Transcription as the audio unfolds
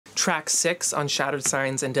Track 6 on Shattered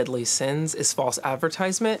Signs and Deadly Sins is False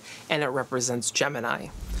Advertisement, and it represents Gemini.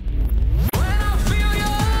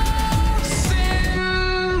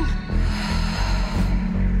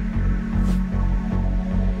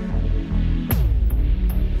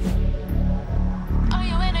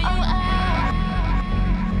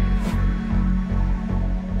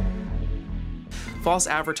 False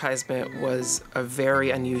Advertisement was a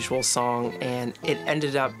very unusual song, and it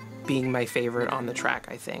ended up being my favorite on the track,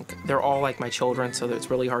 I think. They're all like my children, so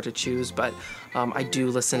it's really hard to choose, but I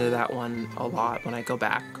do listen to that one a lot when I go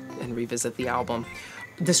back and revisit the album.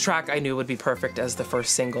 This track I knew would be perfect as the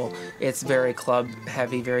first single. It's very club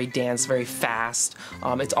heavy, very dance, very fast.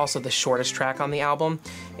 It's also the shortest track on the album,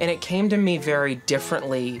 and it came to me very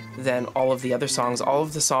differently than all of the other songs. All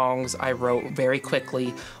of the songs I wrote very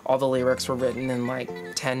quickly. All the lyrics were written in like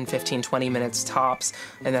 10, 15, 20 minutes tops,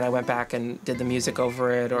 and then I went back and did the music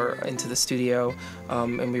over it or into the studio,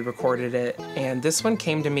 and we recorded it. And this one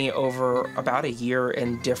came to me over about a year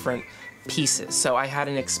in different pieces. So I had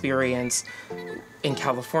an experience in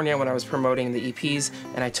California when I was promoting the EPs,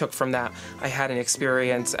 and I took from that. I had an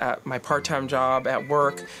experience at my part-time job at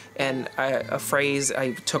work, and a phrase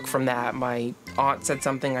I took from that. My aunt said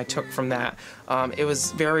something, I took from that. It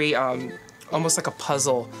was very almost like a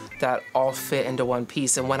puzzle that all fit into one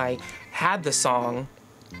piece. And when I had the song,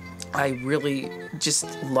 I really just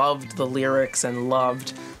loved the lyrics and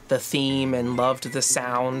loved the theme and loved the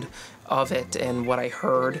sound of it and what I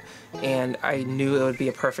heard, and I knew it would be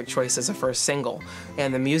a perfect choice as a first single.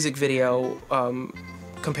 And the music video,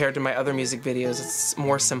 compared to my other music videos, it's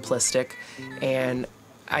more simplistic, and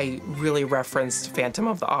I really referenced Phantom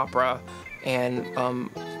of the Opera and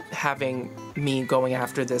having me going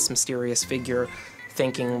after this mysterious figure,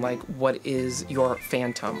 thinking like, what is your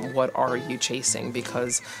phantom? What are you chasing?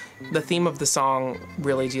 Because the theme of the song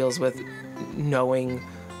really deals with knowing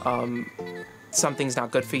something's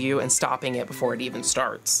not good for you and stopping it before it even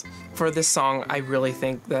starts. For this song, I really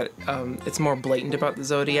think that it's more blatant about the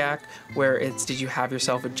Zodiac, where it's, did you have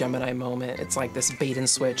yourself a Gemini moment? It's like this bait and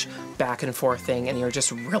switch back and forth thing, and you're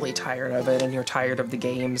just really tired of it, and you're tired of the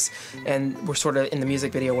games. And we're sort of, in the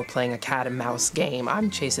music video, we're playing a cat and mouse game. I'm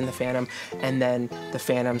chasing the Phantom, and then the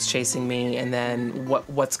Phantom's chasing me, and then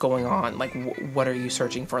what's going on? Like, what are you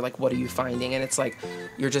searching for? Like, what are you finding? And it's like,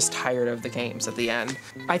 you're just tired of the games at the end.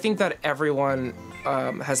 I think that everyone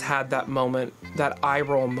has had that moment, that eye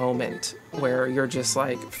roll moment, where you're just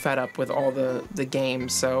like fed up with all the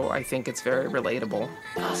games, so I think it's very relatable.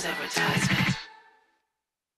 False Advertisement.